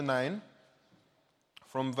9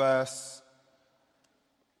 from verse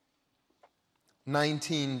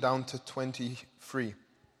 19 down to 23.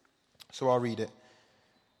 So I'll read it.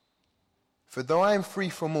 For though I am free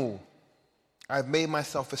from all, I have made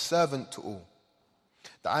myself a servant to all,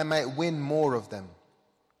 that I might win more of them.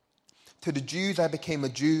 To the Jews I became a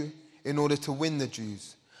Jew in order to win the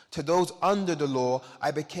Jews. To those under the law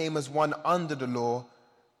I became as one under the law,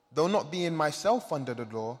 though not being myself under the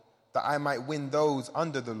law, that I might win those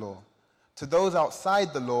under the law. To those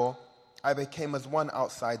outside the law I became as one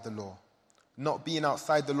outside the law, not being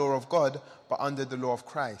outside the law of God, but under the law of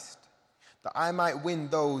Christ, that I might win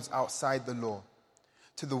those outside the law.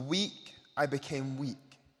 To the weak I became weak,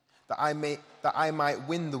 that I might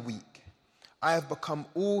win the weak. I have become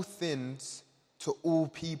all things to all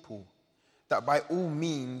people, that by all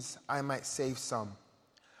means I might save some.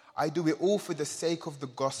 I do it all for the sake of the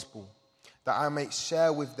gospel, that I may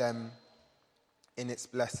share with them in its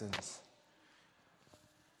blessings.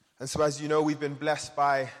 And so, as you know, we've been blessed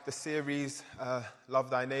by the series Love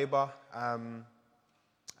Thy Neighbor,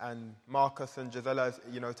 and Marcus and Gisela,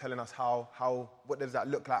 telling us what does that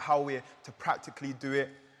look like, how we're to practically do it.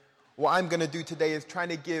 What I'm going to do today is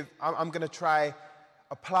I'm going to try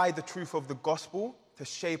apply the truth of the gospel to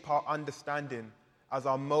shape our understanding as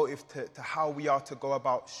our motive to how we are to go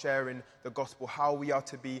about sharing the gospel, how we are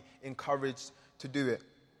to be encouraged to do it.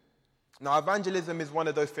 Now, evangelism is one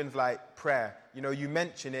of those things like prayer. You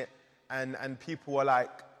mention it and people are like,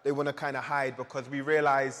 they want to kind of hide, because we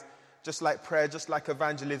realize just like prayer, just like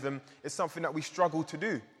evangelism, is something that we struggle to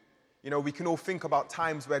do. We can all think about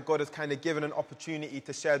times where God has kind of given an opportunity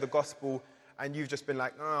to share the gospel and you've just been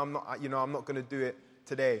like, no, I'm not going to do it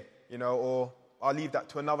today, or I'll leave that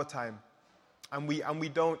to another time. And we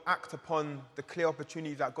don't act upon the clear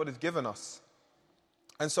opportunities that God has given us.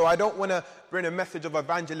 And so I don't want to bring a message of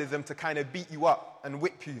evangelism to kind of beat you up and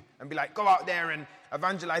whip you and be like, go out there and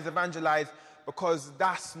evangelize, because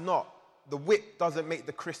that's not. The whip doesn't make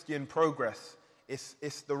the Christian progress.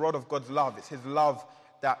 It's the rod of God's love. It's his love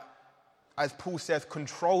that, as Paul says,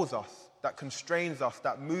 controls us, that constrains us,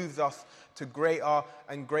 that moves us to greater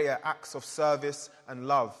and greater acts of service and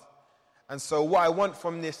love. And so what I want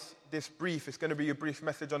from this brief, it's going to be a brief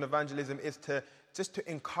message on evangelism, is to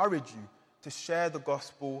encourage you to share the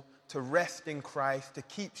gospel, to rest in Christ, to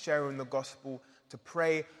keep sharing the gospel, to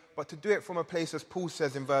pray, but to do it from a place, as Paul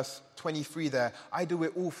says in verse 23 there, I do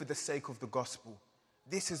it all for the sake of the gospel.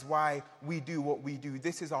 This is why we do what we do.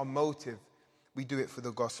 This is our motive. We do it for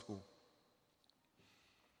the gospel.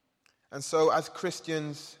 And so as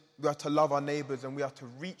Christians, we are to love our neighbors and we are to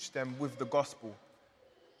reach them with the gospel.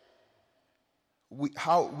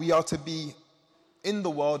 We are to be in the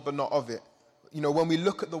world but not of it. When we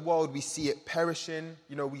look at the world, we see it perishing.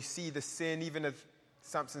 We see the sin, even as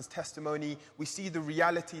Samson's testimony. We see the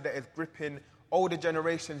reality that is gripping older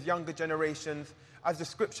generations, younger generations. As the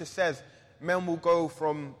scripture says, men will go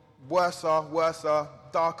from worse,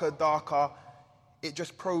 darker. It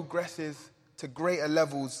just progresses to greater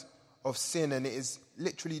levels of sin, and it is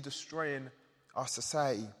literally destroying our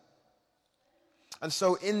society. And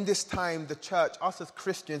so in this time, the church, us as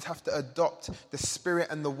Christians, have to adopt the spirit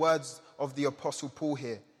and the words of the Apostle Paul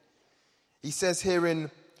here. He says here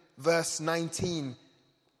in verse 19,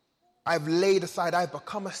 I've laid aside, I've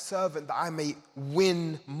become a servant that I may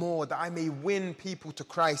win more, that I may win people to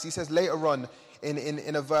Christ. He says later on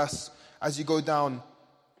in a verse, as you go down,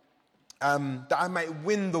 that I might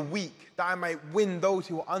win the weak, that I might win those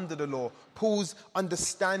who are under the law. Paul's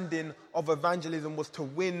understanding of evangelism was to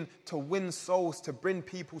win souls, to bring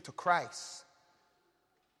people to Christ.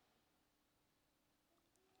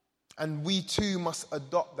 And we too must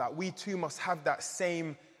adopt that. We too must have that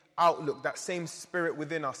same outlook, that same spirit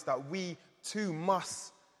within us, that we too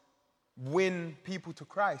must win people to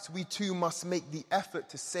Christ. We too must make the effort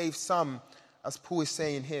to save some, as Paul is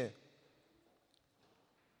saying here.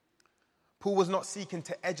 Paul was not seeking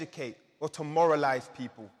to educate or to moralize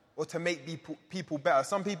people or to make people better.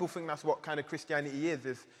 Some people think that's what kind of Christianity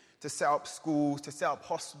is to set up schools, to set up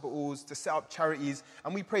hospitals, to set up charities.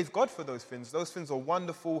 And we praise God for those things. Those things are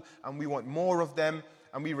wonderful and we want more of them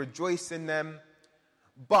and we rejoice in them.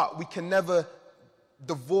 But we can never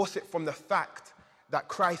divorce it from the fact that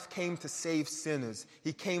Christ came to save sinners.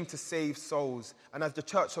 He came to save souls. And as the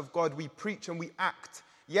church of God, we preach and we act,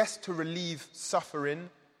 yes, to relieve suffering,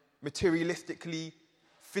 materialistically,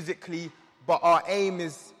 physically, but our aim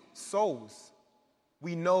is souls.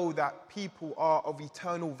 We know that people are of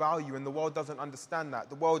eternal value and the world doesn't understand that.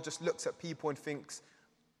 The world just looks at people and thinks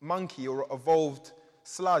monkey or evolved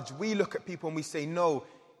sludge. We look at people and we say, no,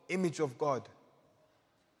 image of God,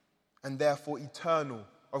 and therefore eternal,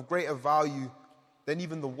 of greater value than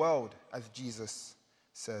even the world, as Jesus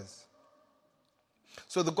says.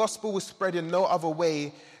 So the gospel was spread in no other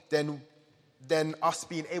way than us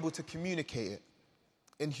being able to communicate it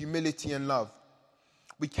in humility and love.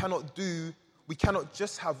 We cannot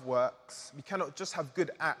just have works, we cannot just have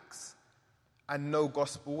good acts and no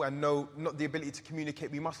gospel and not the ability to communicate.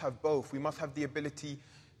 We must have both. We must have the ability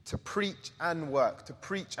to preach and work,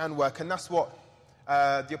 And that's what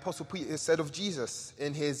the Apostle Peter said of Jesus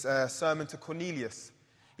in his sermon to Cornelius.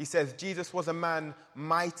 He says, Jesus was a man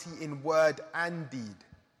mighty in word and deed.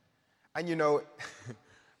 And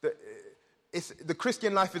the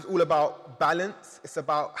Christian life is all about balance. It's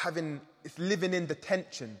about it's living in the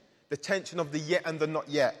tension of the yet and the not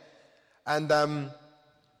yet. And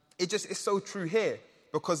it's so true here,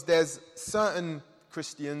 because there's certain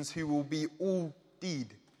Christians who will be all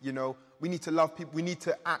deed. We need to love people, we need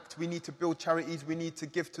to act, we need to build charities, we need to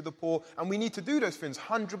give to the poor, and we need to do those things,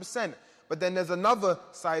 100%. But then there's another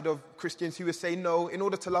side of Christians who will say, no, in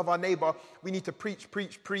order to love our neighbor, we need to preach,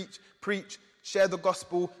 share the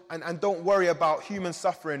gospel, and don't worry about human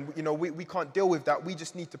suffering. We can't deal with that. We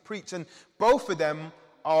just need to preach. And both of them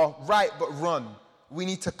are right but wrong. We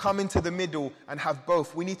need to come into the middle and have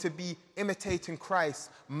both. We need to be imitating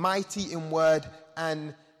Christ, mighty in word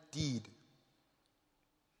and deed.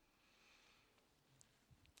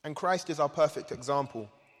 And Christ is our perfect example.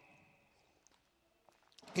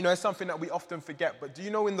 It's something that we often forget, but do you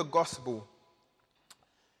know in the gospel,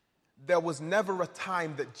 there was never a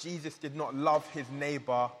time that Jesus did not love his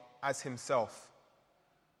neighbor as himself.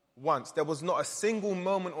 Once. There was not a single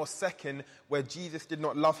moment or second where Jesus did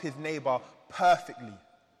not love his neighbor perfectly.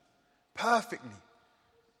 Perfectly.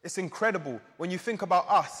 It's incredible. When you think about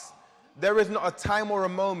us, there is not a time or a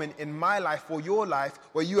moment in my life or your life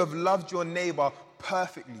where you have loved your neighbor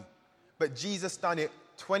perfectly. But Jesus done it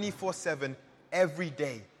 24/7 every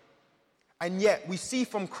day. And yet we see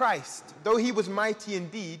from Christ, though he was mighty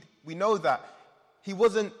indeed, we know that he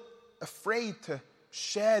wasn't afraid to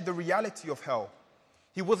share the reality of hell.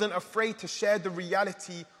 He wasn't afraid to share the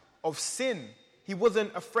reality of sin. He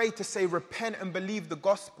wasn't afraid to say, repent and believe the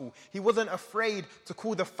gospel. He wasn't afraid to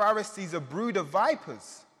call the Pharisees a brood of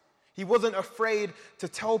vipers. He wasn't afraid to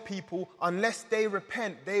tell people, unless they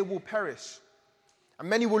repent, they will perish. And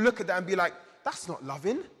many will look at that and be like, that's not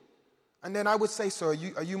loving. And then I would say, so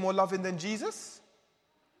are you more loving than Jesus?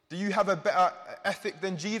 Do you have a better ethic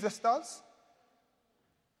than Jesus does?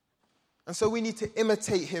 And so we need to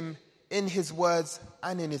imitate him in his words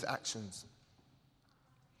and in his actions.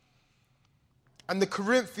 And the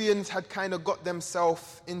Corinthians had kind of got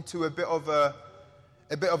themselves into a bit of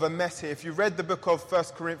a mess here. If you read the book of 1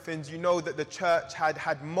 Corinthians, you know that the church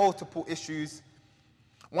had multiple issues.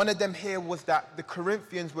 One of them here was that the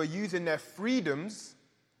Corinthians were using their freedoms.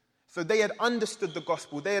 So they had understood the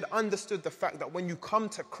gospel. They had understood the fact that when you come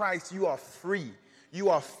to Christ, you are free. You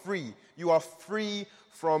are free. You are free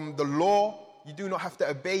from the law. You do not have to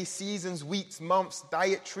obey seasons, weeks, months,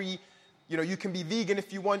 dietary. You can be vegan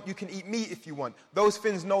if you want. You can eat meat if you want. Those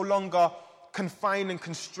things no longer confine and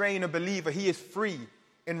constrain a believer. He is free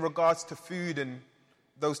in regards to food and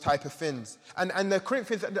those type of things. And the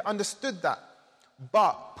Corinthians understood that.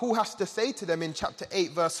 But Paul has to say to them in chapter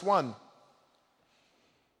 8, verse 1,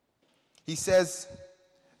 he says,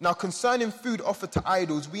 now concerning food offered to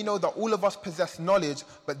idols, we know that all of us possess knowledge,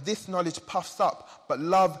 but this knowledge puffs up, but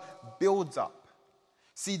love builds up.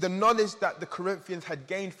 See, the knowledge that the Corinthians had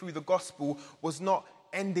gained through the gospel was not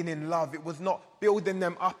ending in love. It was not building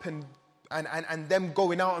them up and them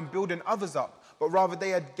going out and building others up, but rather they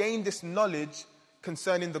had gained this knowledge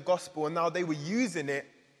concerning the gospel, and now they were using it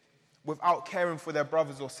without caring for their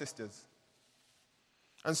brothers or sisters.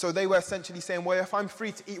 And so they were essentially saying, well, if I'm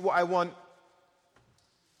free to eat what I want,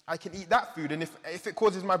 I can eat that food. And if it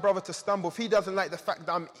causes my brother to stumble, if he doesn't like the fact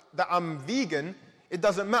that I'm vegan, it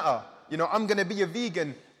doesn't matter. I'm going to be a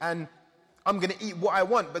vegan and I'm going to eat what I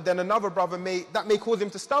want. But then another brother may cause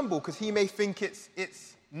him to stumble because he may think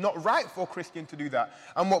it's not right for a Christian to do that.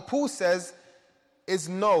 And what Paul says is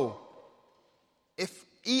no. If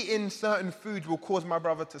eating certain foods will cause my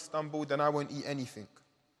brother to stumble, then I won't eat anything.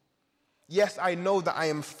 Yes, I know that I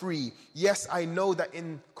am free. Yes, I know that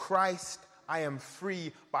in Christ I am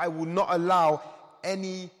free, but I will not allow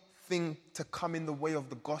anything to come in the way of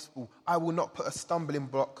the gospel. I will not put a stumbling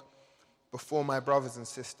block before my brothers and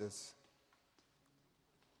sisters.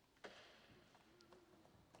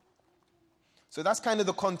 So that's kind of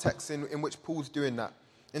the context in which Paul's doing that.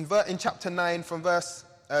 In chapter 9, from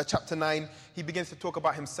chapter 9, he begins to talk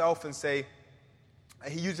about himself and say,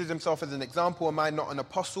 he uses himself as an example. Am I not an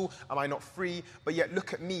apostle? Am I not free? But yet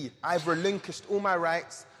look at me. I've relinquished all my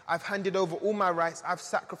rights. I've handed over all my rights. I've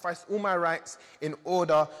sacrificed all my rights in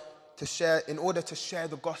order to share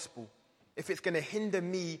the gospel. If it's going to hinder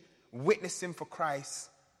me witnessing for Christ,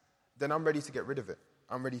 then I'm ready to get rid of it.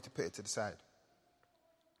 I'm ready to put it to the side.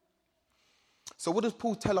 So what does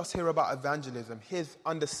Paul tell us here about evangelism? His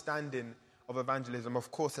understanding of evangelism,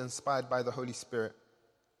 of course, inspired by the Holy Spirit.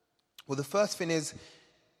 Well, the first thing is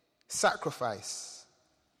sacrifice.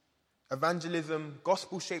 Evangelism,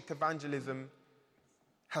 gospel-shaped evangelism,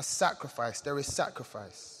 has sacrifice. There is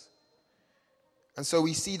sacrifice. And so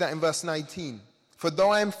we see that in verse 19. For though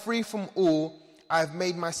I am free from all, I have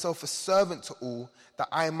made myself a servant to all, that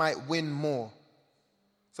I might win more.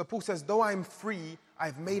 So Paul says, though I am free, I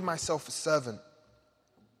have made myself a servant.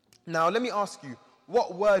 Now, let me ask you,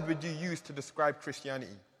 what word would you use to describe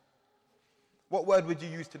Christianity? What word would you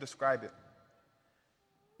use to describe it?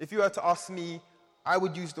 If you were to ask me, I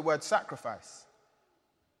would use the word sacrifice.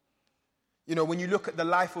 You know, when you look at the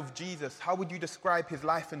life of Jesus, how would you describe his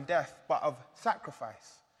life and death but of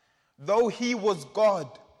sacrifice? Though he was God,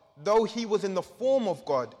 though he was in the form of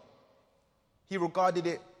God, he regarded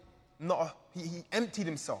it he emptied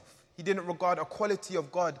himself. He didn't regard equality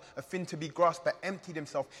of God a thing to be grasped, but emptied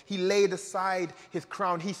himself. He laid aside his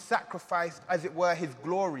crown. He sacrificed, as it were, his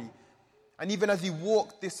glory. And even as he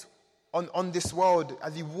walked on this world,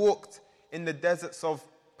 as he walked in the deserts of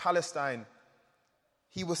Palestine,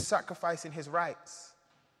 he was sacrificing his rights.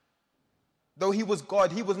 Though he was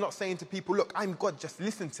God, he was not saying to people, look, I'm God, just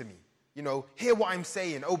listen to me. You know, hear what I'm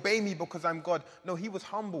saying, obey me because I'm God. No, he was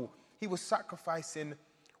humble. He was sacrificing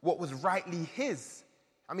what was rightly his.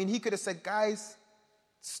 I mean, he could have said, guys,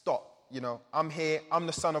 stop. You know, I'm here. I'm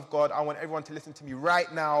the Son of God. I want everyone to listen to me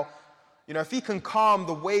right now. You know, if he can calm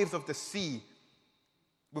the waves of the sea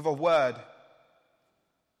with a word,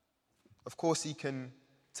 of course he can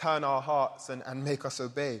turn our hearts and make us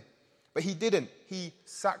obey. But he didn't. He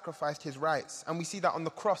sacrificed his rights. And we see that on the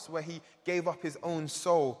cross where he gave up his own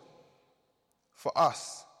soul for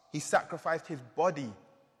us. He sacrificed his body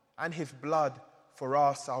and his blood for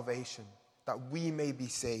our salvation, that we may be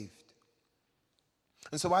saved.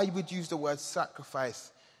 And so I would use the word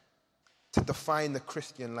sacrifice to define the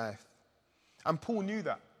Christian life. And Paul knew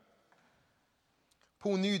that.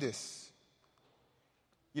 Paul knew this.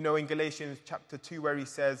 You know, in Galatians chapter 2 where he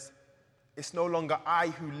says, it's no longer I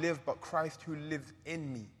who live, but Christ who lives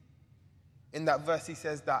in me. In that verse he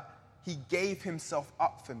says that he gave himself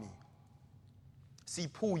up for me. See,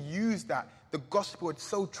 Paul used that. The gospel had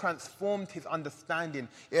so transformed his understanding.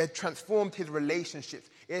 It had transformed his relationships.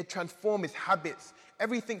 It had transformed his habits.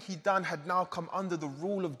 Everything he'd done had now come under the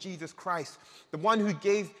rule of Jesus Christ. The one who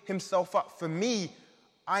gave himself up for me,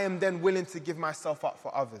 I am then willing to give myself up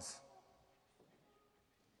for others.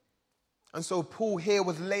 And so Paul here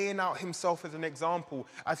was laying out himself as an example.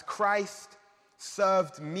 As Christ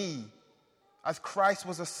served me, as Christ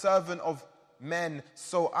was a servant of men,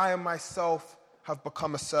 so I myself have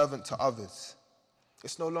become a servant to others.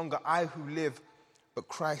 It's no longer I who live, but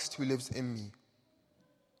Christ who lives in me.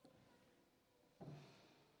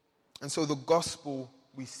 And so the gospel,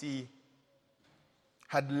 we see,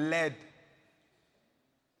 had led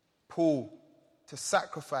Paul to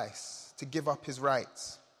sacrifice, to give up his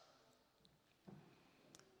rights.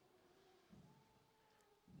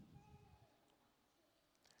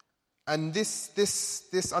 And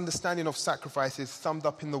this understanding of sacrifice is summed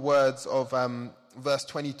up in the words of verse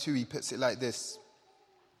 22. He puts it like this.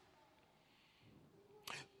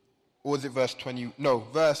 Or is it verse 20? No,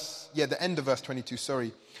 the end of verse 22,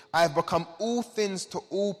 sorry. I have become all things to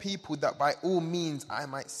all people, that by all means I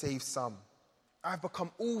might save some. I have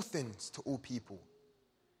become all things to all people.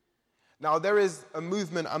 Now, there is a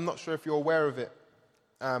movement, I'm not sure if you're aware of it,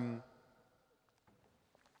 and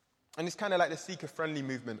it's kind of like the seeker-friendly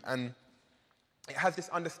movement, and it has this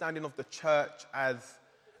understanding of the church as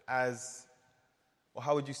well,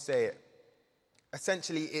 how would you say it?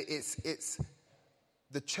 Essentially, it's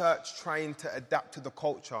the church trying to adapt to the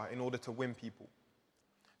culture in order to win people.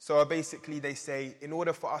 So basically, they say, in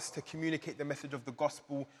order for us to communicate the message of the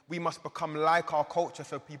gospel, we must become like our culture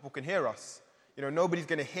so people can hear us. You know, nobody's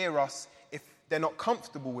going to hear us if they're not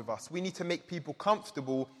comfortable with us. We need to make people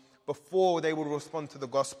comfortable before they will respond to the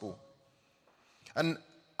gospel. And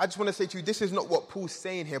I just want to say to you, this is not what Paul's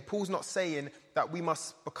saying here. Paul's not saying that we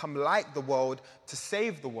must become like the world to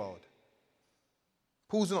save the world.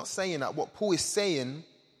 Paul's not saying that. What Paul is saying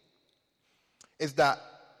is that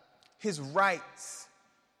his rights,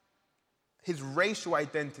 his racial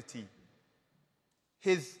identity,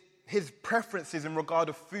 his preferences in regard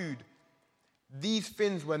of food, these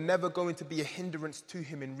things were never going to be a hindrance to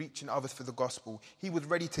him in reaching others for the gospel. He was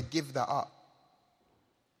ready to give that up.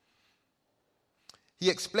 He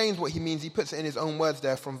explains what he means. He puts it in his own words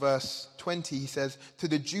there from verse 20. He says, "To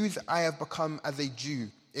the Jews I have become as a Jew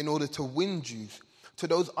in order to win Jews. To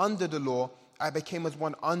those under the law I became as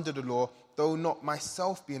one under the law, though not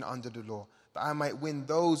myself being under the law, that I might win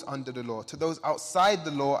those under the law. To those outside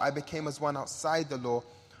the law I became as one outside the law,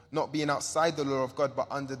 not being outside the law of God, but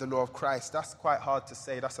under the law of Christ." That's quite hard to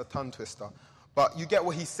say. That's a tongue twister. But you get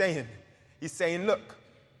what he's saying. He's saying, look,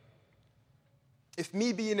 if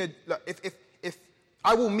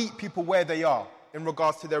I will meet people where they are in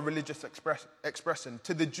regards to their religious expression.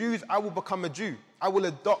 To the Jews, I will become a Jew. I will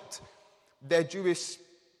adopt their Jewish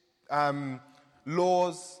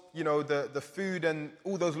laws, the food and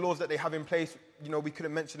all those laws that they have in place. We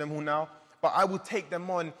couldn't mention them all now. But I will take them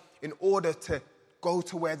on in order to go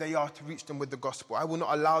to where they are to reach them with the gospel. I will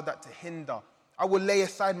not allow that to hinder. I will lay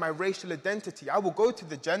aside my racial identity. I will go to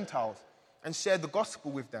the Gentiles and share the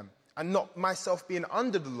gospel with them and not myself being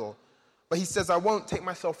under the law. But he says, I won't take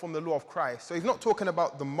myself from the law of Christ. So he's not talking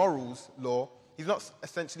about the morals law. He's not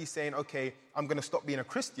essentially saying, okay, I'm going to stop being a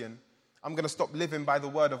Christian. I'm going to stop living by the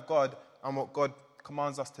word of God and what God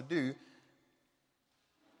commands us to do.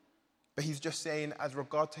 But he's just saying, as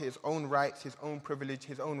regard to his own rights, his own privilege,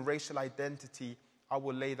 his own racial identity, I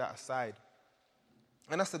will lay that aside.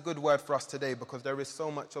 And that's a good word for us today, because there is so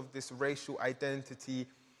much of this racial identity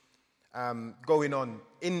going on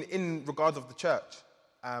in regards of the church.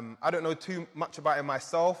 I don't know too much about it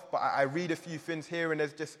myself, but I read a few things here, and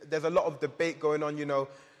there's a lot of debate going on,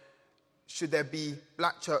 should there be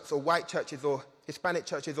black churches or white churches or Hispanic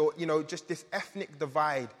churches, or, just this ethnic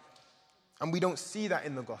divide. And we don't see that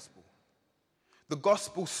in the gospel. The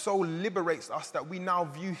gospel so liberates us that we now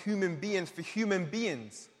view human beings for human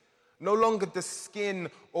beings. No longer does skin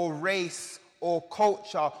or race or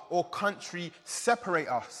culture or country separate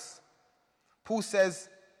us. Paul says,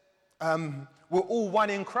 we're all one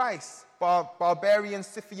in Christ. Barbarian,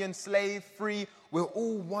 Scythian, slave, free, we're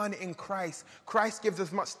all one in Christ. Christ gives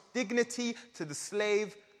as much dignity to the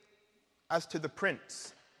slave as to the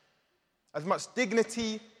prince. As much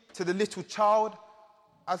dignity to the little child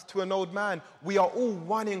as to an old man. We are all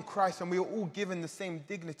one in Christ, and we are all given the same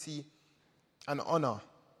dignity and honor.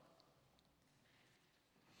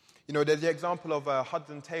 There's the example of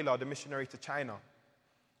Hudson Taylor, the missionary to China.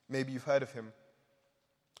 Maybe you've heard of him.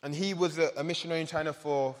 And he was a missionary in China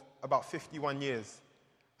for about 51 years.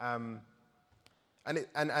 And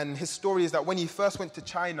his story is that when he first went to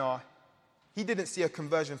China, he didn't see a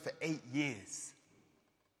conversion for 8 years.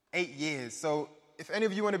 8 years. So if any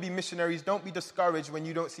of you want to be missionaries, don't be discouraged when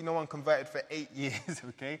you don't see no one converted for 8 years,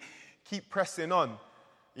 okay? Keep pressing on.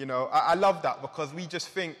 I love that, because we just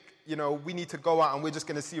think, we need to go out and we're just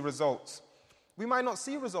going to see results. We might not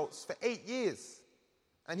see results for 8 years.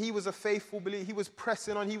 And he was a faithful believer. He was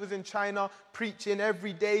pressing on. He was in China, preaching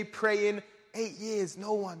every day, praying. 8 years,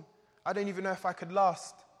 no one. I don't even know if I could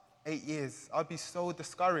last 8 years. I'd be so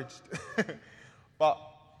discouraged. But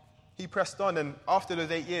he pressed on, and after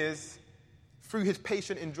those 8 years, through his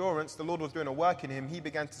patient endurance, the Lord was doing a work in him. He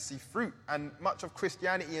began to see fruit, and much of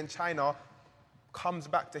Christianity in China comes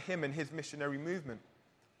back to him and his missionary movement.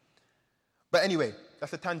 But anyway,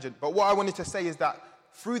 that's a tangent. But what I wanted to say is that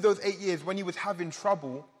through those 8 years, when he was having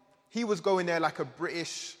trouble, he was going there like a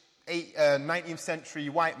British 19th century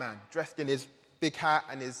white man, dressed in his big hat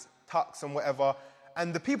and his tux and whatever.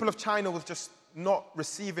 And the people of China was just not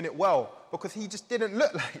receiving it well, because he just didn't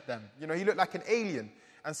look like them. He looked like an alien.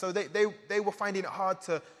 And so they were finding it hard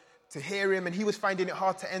to hear him, and he was finding it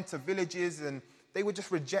hard to enter villages, and they were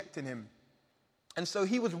just rejecting him. And so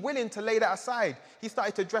he was willing to lay that aside. He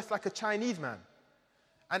started to dress like a Chinese man.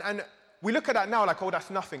 And we look at that now like, oh,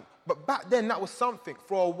 that's nothing. But back then, that was something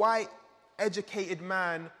for a white, educated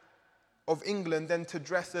man of England then to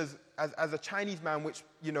dress as a Chinese man, which,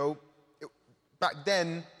 back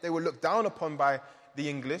then they were looked down upon by the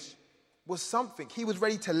English, was something. He was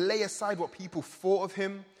ready to lay aside what people thought of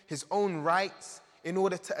him, his own rights, in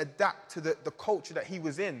order to adapt to the culture that he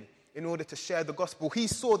was in order to share the gospel. He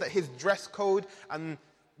saw that his dress code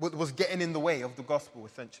was getting in the way of the gospel,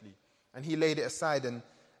 essentially. And he laid it aside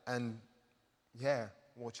and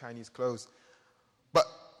wore Chinese clothes. But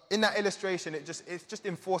in that illustration, it's just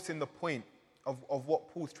enforcing the point of what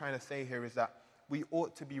Paul's trying to say here, is that we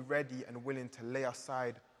ought to be ready and willing to lay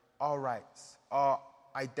aside our rights, our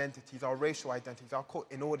identities, our racial identities, our cult,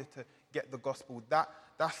 in order to get the gospel.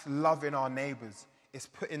 That's loving our neighbors. It's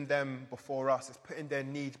putting them before us. It's putting their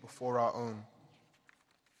needs before our own.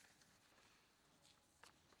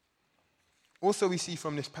 Also, we see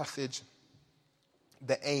from this passage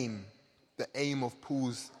the aim of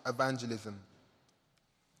Paul's evangelism.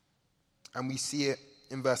 And we see it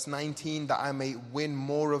in verse 19, that I may win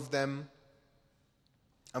more of them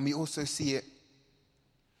And we also see it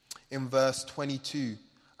in verse 22.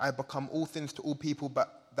 I have become all things to all people,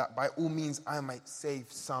 but that by all means I might save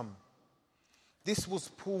some. This was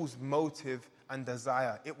Paul's motive and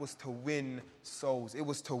desire. It was to win souls. It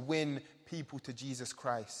was to win people to Jesus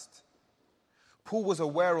Christ. Paul was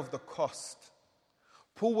aware of the cost.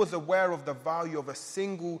 Paul was aware of the value of a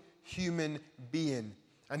single human being.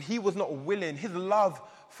 And he was not willing, his love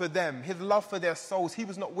for them, his love for their souls, he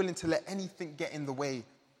was not willing to let anything get in the way.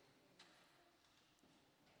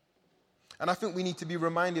 And I think we need to be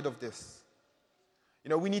reminded of this. You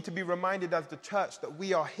know, we need to be reminded as the church that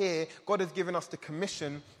we are here. God has given us the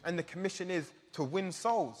commission, and the commission is to win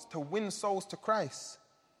souls to Christ.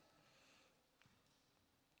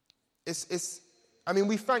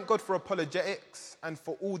 We thank God for apologetics and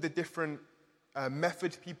for all the different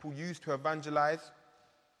methods people use to evangelize.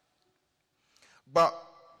 But,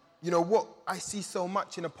 you know, what I see so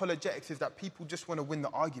much in apologetics is that people just want to win the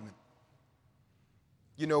argument.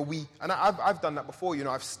 You know, I've done that before, you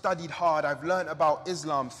know, I've studied hard, I've learned about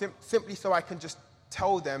Islam simply so I can just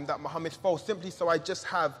tell them that Muhammad's false, simply so I can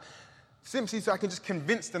just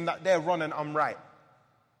convince them that they're wrong and I'm right.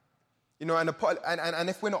 You know, and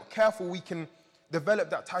if we're not careful, we can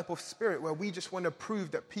develop that type of spirit where we just want to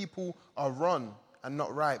prove that people are wrong and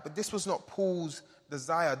not right. But this was not Paul's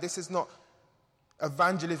desire. This is not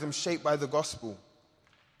evangelism shaped by the gospel.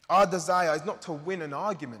 Our desire is not to win an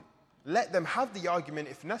argument. Let them have the argument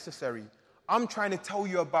if necessary. I'm trying to tell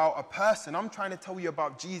you about a person. I'm trying to tell you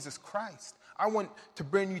about Jesus Christ. I want to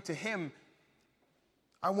bring you to him.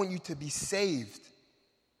 I want you to be saved,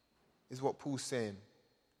 is what Paul's saying.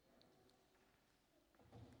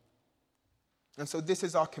 And so this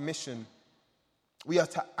is our commission. We are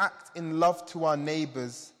to act in love to our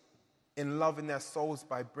neighbors, in loving their souls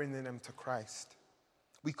by bringing them to Christ.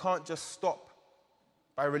 We can't just stop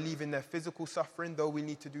by relieving their physical suffering, though we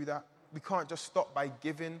need to do that. We can't just stop by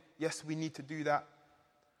giving. Yes, we need to do that.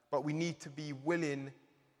 But we need to be willing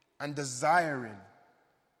and desiring.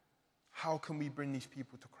 How can we bring these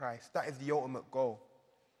people to Christ? That is the ultimate goal.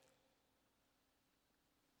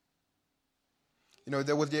 You know,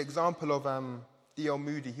 there was the example of D.L.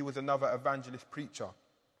 Moody. He was another evangelist preacher.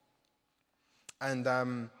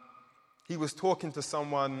 And he was talking to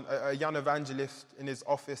someone, a young evangelist in his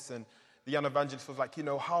office, and the young evangelist was like, you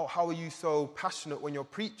know, how are you so passionate when you're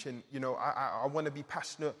preaching? You know, I want to be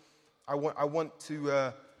passionate. I want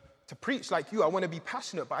to preach like you. I want to be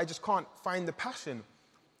passionate, but I just can't find the passion.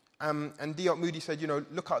 And D.L. Moody said, you know,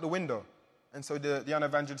 look out the window. And so the young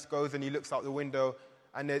evangelist goes and he looks out the window,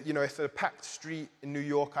 and you know, it's a packed street in New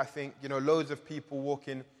York, I think. You know, loads of people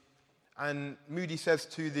walking. And Moody says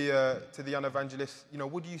to the young evangelist, you know,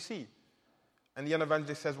 what do you see? And the young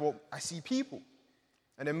evangelist says, well, I see people.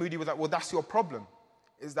 And then Moody was like, well, that's your problem,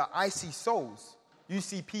 is that I see souls. You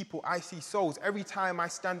see people, I see souls. Every time I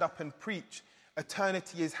stand up and preach,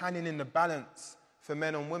 eternity is hanging in the balance for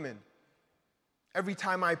men and women. Every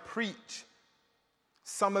time I preach,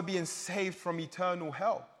 some are being saved from eternal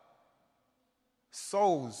hell.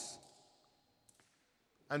 Souls.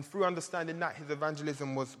 And through understanding that, his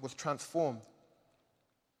evangelism was transformed.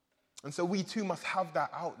 And so we too must have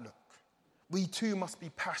that outlook. We too must be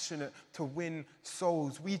passionate to win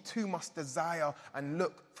souls. We too must desire and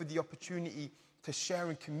look for the opportunity to share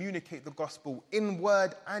and communicate the gospel in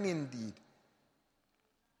word and in deed.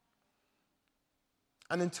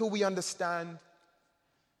 And until we understand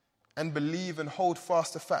and believe and hold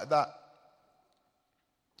fast the fact that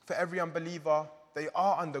for every unbeliever, they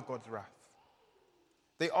are under God's wrath.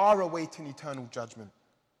 They are awaiting eternal judgment.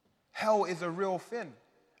 Hell is a real thing.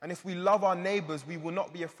 And if we love our neighbors, we will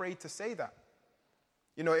not be afraid to say that.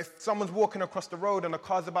 You know, if someone's walking across the road and a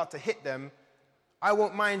car's about to hit them, I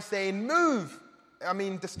won't mind saying, move. I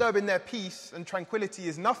mean, disturbing their peace and tranquility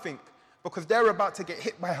is nothing because they're about to get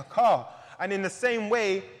hit by a car. And in the same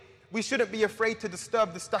way, we shouldn't be afraid to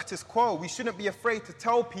disturb the status quo. We shouldn't be afraid to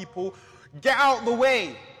tell people, get out the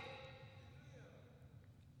way.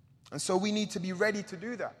 And so we need to be ready to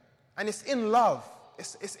do that. And it's in love.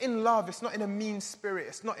 It's in love. It's not in a mean spirit.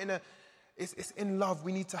 It's in love.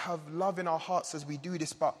 We need to have love in our hearts as we do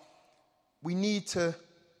this, but we need to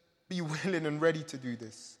be willing and ready to do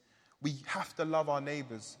this. We have to love our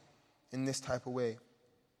neighbors in this type of way.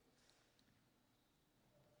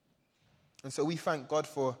 And so we thank God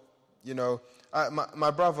for, you know,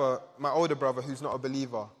 my older brother who's not a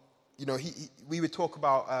believer, you know, we would talk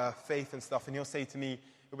about faith and stuff, and he'll say to me,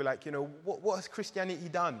 he'll be like, you know, what has Christianity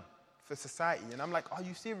done for society? And I'm like, are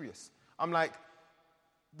you serious? I'm like,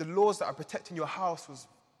 the laws that are protecting your house was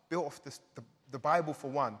built off the Bible for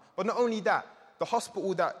one. But not only that, the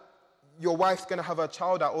hospital that your wife's going to have a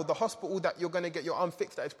child at, or the hospital that you're going to get your arm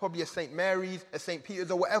fixed at, it's probably a St. Mary's, a St.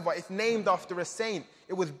 Peter's, or whatever. It's named after a saint.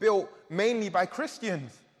 It was built mainly by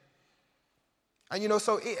Christians. And,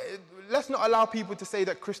 let's not allow people to say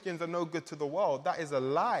that Christians are no good to the world. That is a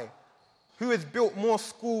lie. Who has built more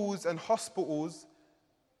schools and hospitals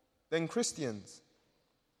than Christians?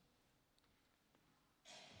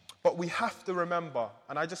 But we have to remember,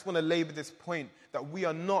 and I just want to labor this point, that we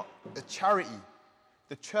are not a charity.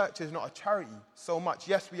 The church is not a charity so much.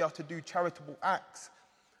 Yes, we are to do charitable acts,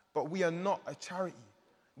 but we are not a charity.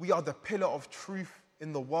 We are the pillar of truth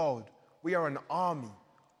in the world. We are an army.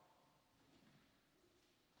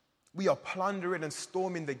 We are plundering and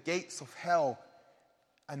storming the gates of hell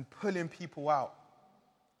and pulling people out.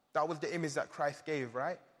 That was the image that Christ gave,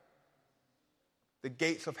 right? The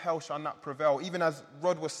gates of hell shall not prevail. Even as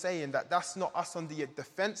Rod was saying, that's not us on the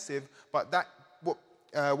defensive, but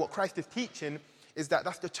what Christ is teaching is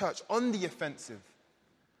that's the church on the offensive.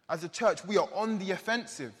 As a church, we are on the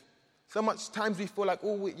offensive. So much times we feel like,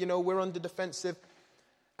 we're on the defensive,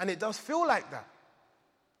 and it does feel like that.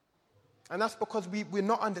 And that's because we're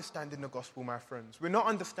not understanding the gospel, my friends. We're not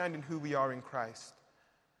understanding who we are in Christ.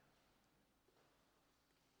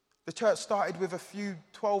 The church started with a few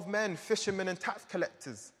 12 men, fishermen and tax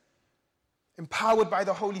collectors, empowered by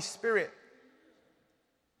the Holy Spirit,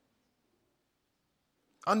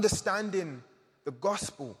 understanding the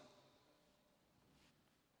gospel.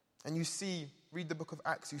 And read the book of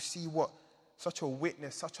Acts, you see what such a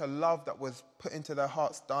witness, such a love that was put into their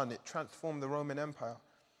hearts done. It transformed the Roman Empire.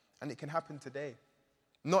 And it can happen today.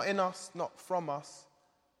 Not in us, not from us,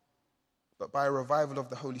 but by a revival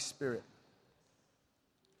of the Holy Spirit.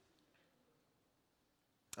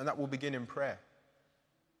 And that will begin in prayer.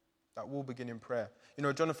 That will begin in prayer.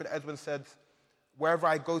 Jonathan Edwards said, wherever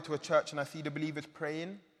I go to a church and I see the believers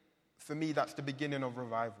praying, for me, that's the beginning of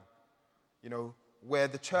revival. Where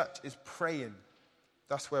the church is praying,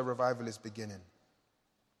 that's where revival is beginning.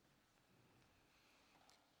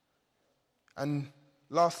 And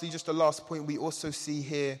lastly, just a last point, we also see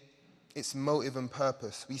here its motive and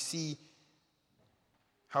purpose. We see,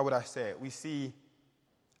 how would I say it? We see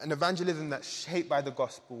an evangelism that's shaped by the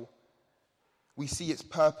gospel. We see its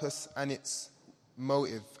purpose and its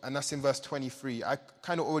motive, and that's in verse 23. I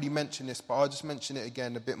kind of already mentioned this, but I'll just mention it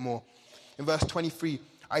again a bit more. In verse 23,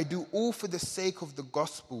 I do all for the sake of the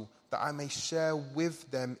gospel, that I may share with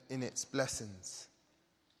them in its blessings.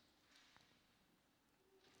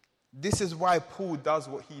 This is why Paul does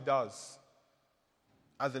what he does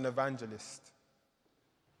as an evangelist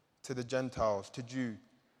to the Gentiles, to Jew.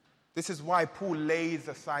 This is why Paul lays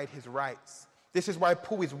aside his rights. This is why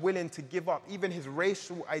Paul is willing to give up even his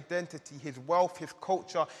racial identity, his wealth, his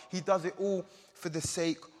culture. He does it all for the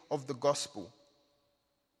sake of the gospel.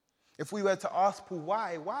 If we were to ask Paul,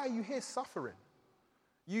 why are you here suffering?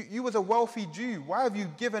 You was a wealthy Jew. Why have you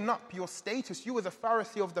given up your status? You was a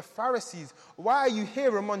Pharisee of the Pharisees. Why are you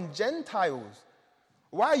here among Gentiles?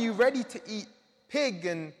 Why are you ready to eat pig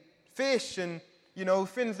and fish and,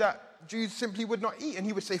 things that Jews simply would not eat? And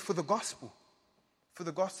he would say, for the gospel. For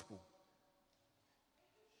the gospel.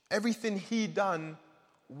 Everything he done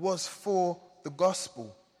was for the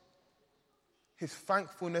gospel. His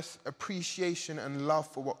thankfulness, appreciation, and love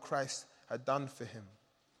for what Christ had done for him.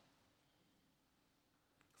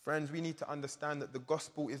 Friends, we need to understand that the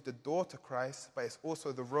gospel is the door to Christ, but it's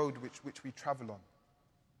also the road which we travel on.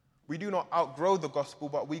 We do not outgrow the gospel,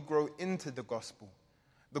 but we grow into the gospel.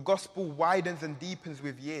 The gospel widens and deepens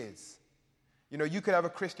with years. You could have a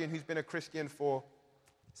Christian who's been a Christian for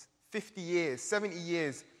 50 years, 70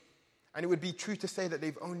 years, and it would be true to say that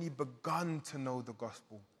they've only begun to know the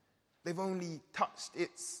gospel. They've only touched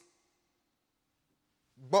its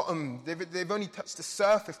bottom. They've only touched the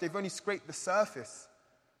surface. They've only scraped the surface.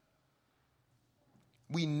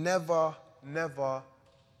 We never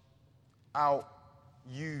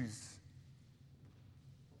outuse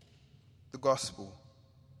the gospel.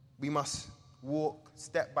 We must walk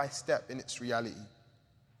step by step in its reality.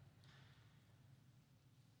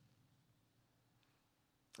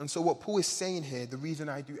 And so what Paul is saying here, the reason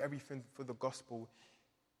I do everything for the gospel,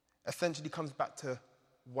 essentially comes back to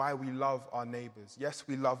why we love our neighbors. Yes,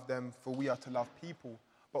 we love them, for we are to love people,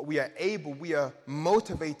 but we are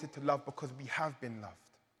motivated to love because we have been loved.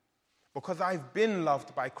 Because I've been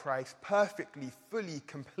loved by Christ perfectly, fully,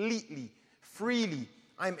 completely, freely,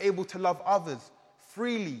 I'm able to love others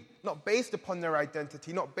freely, not based upon their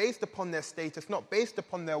identity, not based upon their status, not based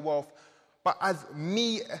upon their wealth, but as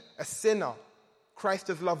me, a sinner, Christ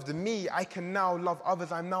has loved me, I can now love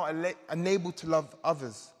others. I'm now enabled to love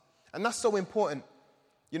others. And that's so important.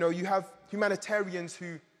 You have humanitarians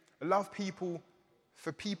who love people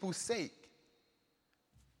for people's sake.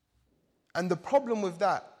 And the problem with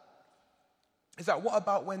that is that what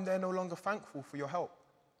about when they're no longer thankful for your help?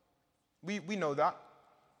 We know that.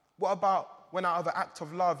 What about when out of an act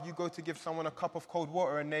of love, you go to give someone a cup of cold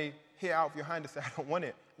water and they hit out of your hand and say, I don't want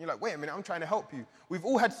it. And you're like, wait a minute, I'm trying to help you. We've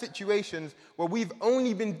all had situations where we've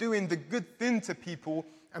only been doing the good thing to people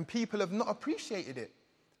and people have not appreciated it.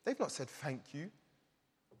 They've not said thank you.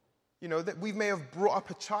 You know, that we may have brought up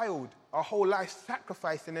a child our whole life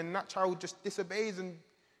sacrificing, and that child just disobeys and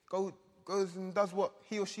goes and does what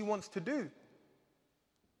he or she wants to do.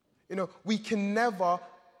 You know, we can never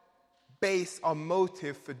base our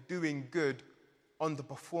motive for doing good on the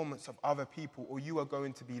performance of other people, or you are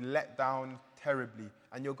going to be let down terribly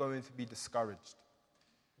and you're going to be discouraged.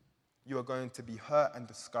 You are going to be hurt and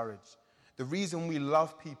discouraged. The reason we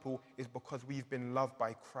love people is because we've been loved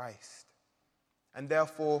by Christ. And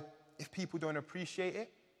therefore, if people don't appreciate it,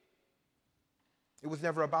 it was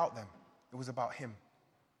never about them. It was about him.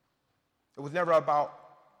 It was never about,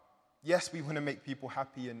 yes, we want to make people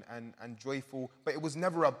happy and joyful, but it was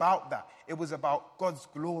never about that. It was about God's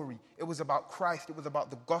glory. It was about Christ. It was about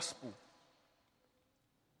the gospel.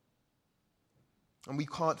 And we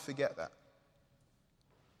can't forget that.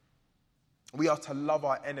 We are to love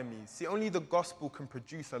our enemies. See, only the gospel can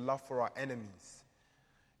produce a love for our enemies.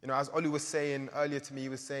 You know, as Ollie was saying earlier to me, he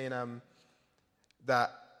was saying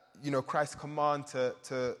that, you know, Christ's command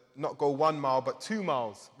to not go 1 mile, but 2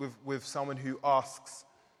 miles with someone who asks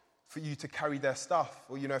for you to carry their stuff.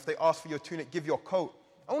 Or, you know, if they ask for your tunic, give your coat.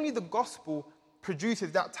 Only the gospel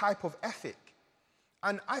produces that type of ethic.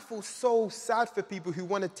 And I feel so sad for people who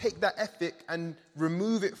want to take that ethic and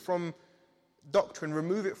remove it from doctrine,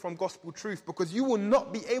 remove it from gospel truth, because you will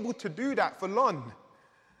not be able to do that for long.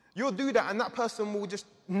 You'll do that and that person will just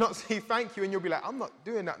not say thank you, and you'll be like, I'm not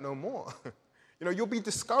doing that no more. You know, you'll be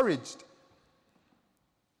discouraged.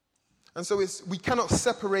 And so we cannot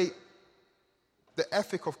separate the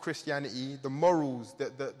ethic of Christianity, the morals,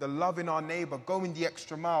 the loving our neighbor, going the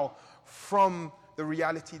extra mile, from the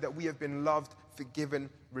reality that we have been loved, forgiven,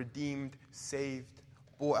 redeemed, saved,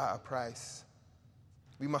 bought at a price.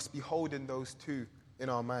 We must be holding those two in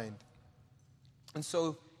our mind. And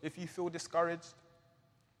so if you feel discouraged,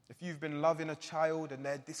 if you've been loving a child and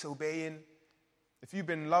they're disobeying, if you've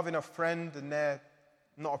been loving a friend and they're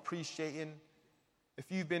not appreciating,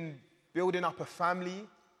 if you've been building up a family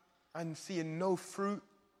and seeing no fruit,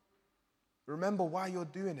 remember why you're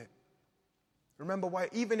doing it. Remember why,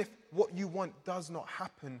 even if what you want does not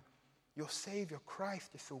happen, your Savior,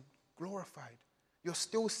 Christ, is still glorified. You're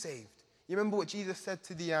still saved. You remember what Jesus said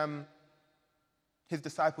to his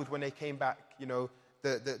disciples when they came back? You know,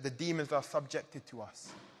 the demons are subjected to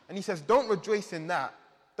us. And he says, don't rejoice in that.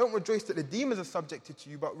 Don't rejoice that the demons are subjected to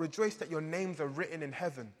you, but rejoice that your names are written in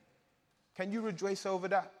heaven. Can you rejoice over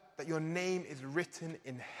that? That your name is written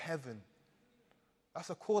in heaven. That's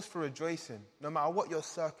a cause for rejoicing. No matter what your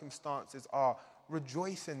circumstances are,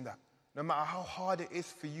 rejoice in that. No matter how hard it is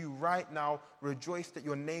for you right now, rejoice that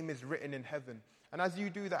your name is written in heaven. And as you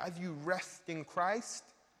do that, as you rest in Christ,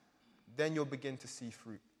 then you'll begin to see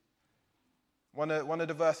fruit. One of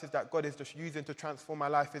the verses that God is just using to transform my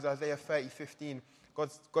life is Isaiah 30:15.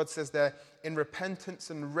 God says there, in repentance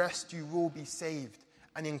and rest you will be saved,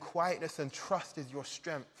 and in quietness and trust is your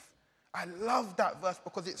strength. I love that verse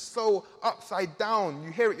because it's so upside down.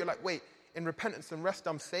 You hear it, you're like, wait, in repentance and rest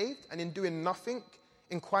I'm saved, and in doing nothing,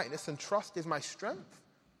 in quietness and trust is my strength.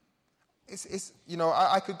 It's you know,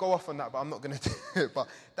 I could go off on that, but I'm not going to do it. But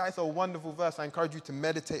that is a wonderful verse. I encourage you to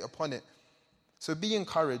meditate upon it. So be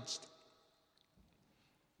encouraged.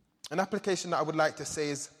 An application that I would like to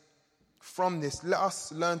say is, from this, let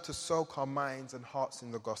us learn to soak our minds and hearts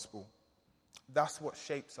in the gospel. That's what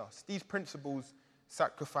shapes us. These principles,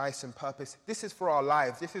 sacrifice and purpose, this is for our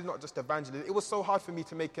lives. This is not just evangelism. It was so hard for me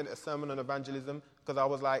to make a sermon on evangelism because I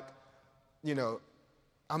was like, you know,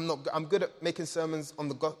 I'm good at making sermons on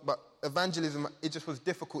the gospel, but evangelism, it just was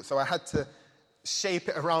difficult. So I had to shape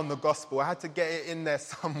it around the gospel. I had to get it in there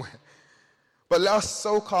somewhere. But let us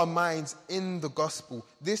soak our minds in the gospel.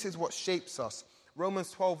 This is what shapes us.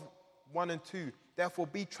 Romans 12:1 and 2. Therefore,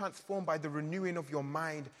 be transformed by the renewing of your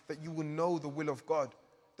mind, that you will know the will of God,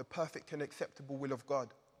 the perfect and acceptable will of God.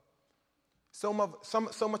 So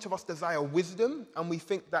much of us desire wisdom, and we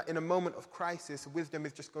think that in a moment of crisis, wisdom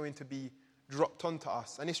is just going to be dropped onto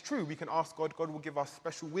us. And it's true, we can ask God, God will give us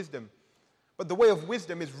special wisdom. But the way of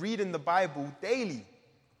wisdom is reading the Bible daily.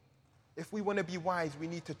 If we want to be wise, we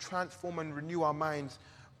need to transform and renew our minds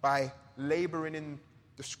by laboring in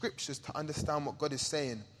the scriptures to understand what God is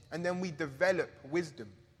saying. And then we develop wisdom.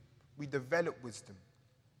 We develop wisdom.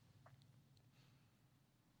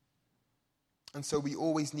 And so we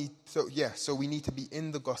need to be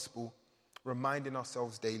in the gospel, reminding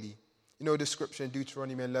ourselves daily. You know the scripture in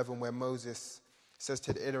Deuteronomy 11 where Moses says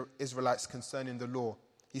to the Israelites concerning the law,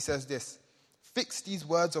 he says this, "Fix these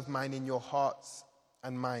words of mine in your hearts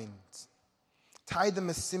and minds. Tie them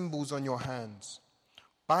as symbols on your hands.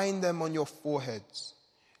 Bind them on your foreheads.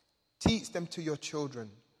 Teach them to your children,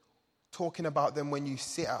 talking about them when you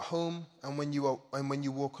sit at home and when you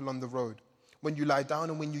walk along the road, when you lie down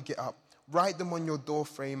and when you get up. Write them on your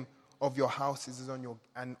doorframe of your houses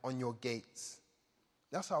and on your gates."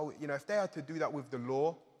 That's how, if they had to do that with the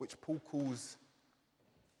law, which Paul calls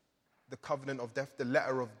the covenant of death, the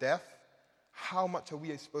letter of death, how much are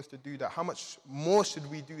we supposed to do that? How much more should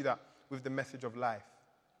we do that with the message of life?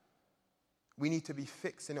 We need to be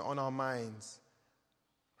fixing it on our minds,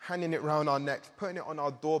 hanging it around our necks, putting it on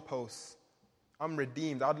our doorposts. I'm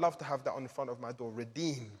redeemed. I'd love to have that on the front of my door.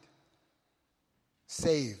 Redeemed.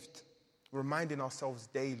 Saved. Reminding ourselves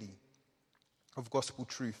daily of gospel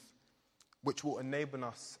truth, which will enable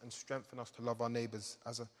us and strengthen us to love our neighbors,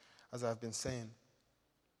 as I've been saying.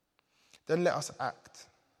 Then let us act.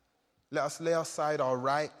 Let us lay aside our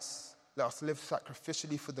rights. Let us live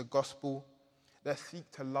sacrificially for the gospel. Let us seek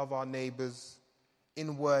to love our neighbors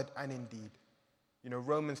in word and in deed.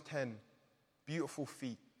 Romans 10, beautiful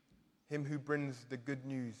feet. Him who brings the good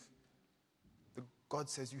news. God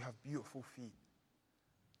says you have beautiful feet.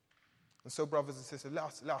 And so, brothers and sisters, let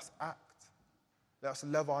us act. Let us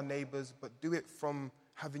love our neighbors, but do it from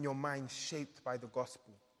having your mind shaped by the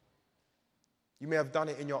gospel. You may have done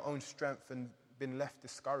it in your own strength and been left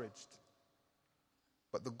discouraged,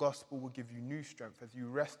 but the gospel will give you new strength as you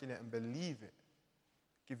rest in it and believe it,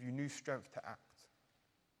 give you new strength to act.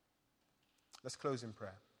 Let's close in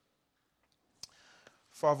prayer.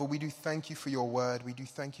 Father, we do thank you for your word. We do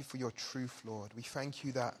thank you for your truth, Lord. We thank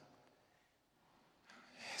you that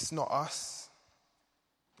it's not us.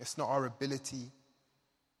 It's not our ability.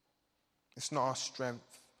 It's not our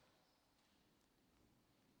strength.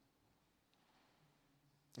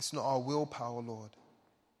 It's not our willpower, Lord.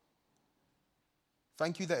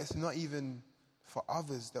 Thank you that it's not even for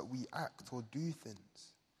others that we act or do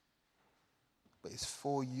things, but it's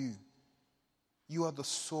for you. You are the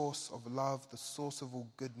source of love, the source of all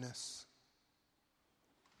goodness.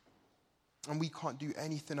 And we can't do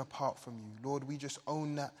anything apart from you. Lord, we just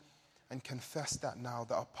own that and confess that now,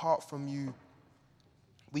 that apart from you,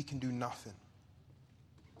 we can do nothing.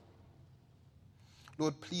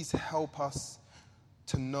 Lord, please help us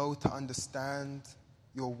to know, to understand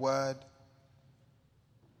your word,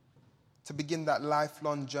 to begin that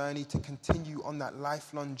lifelong journey, to continue on that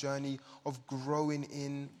lifelong journey of growing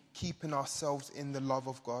in, keeping ourselves in the love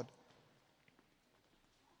of God.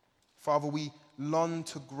 Father, we long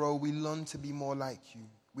to grow, we long to be more like you.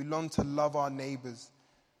 We long to love our neighbors.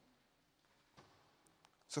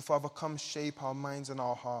 So, Father, come shape our minds and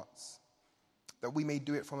our hearts, that we may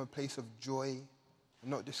do it from a place of joy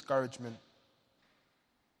and not discouragement.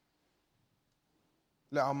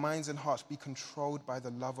 Let our minds and hearts be controlled by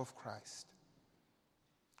the love of Christ.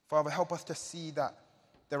 Father, help us to see that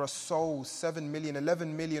there are souls, 7 million,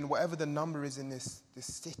 11 million, whatever the number is in this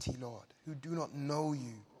city, Lord, who do not know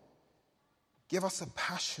you. Give us a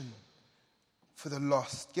passion for the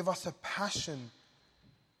lost. Give us a passion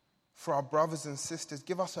for our brothers and sisters.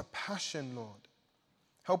 Give us a passion, Lord.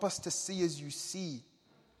 Help us to see as you see.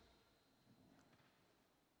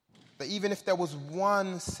 That even if there was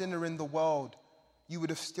one sinner in the world, you would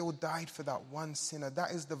have still died for that one sinner.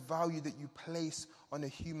 That is the value that you place on a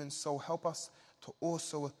human soul. Help us to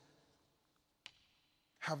also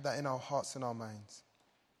have that in our hearts and our minds.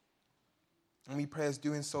 And we pray as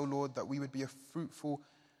doing so, Lord, that we would be a fruitful,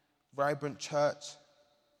 vibrant church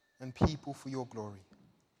and people for your glory.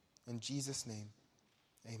 In Jesus' name,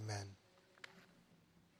 amen.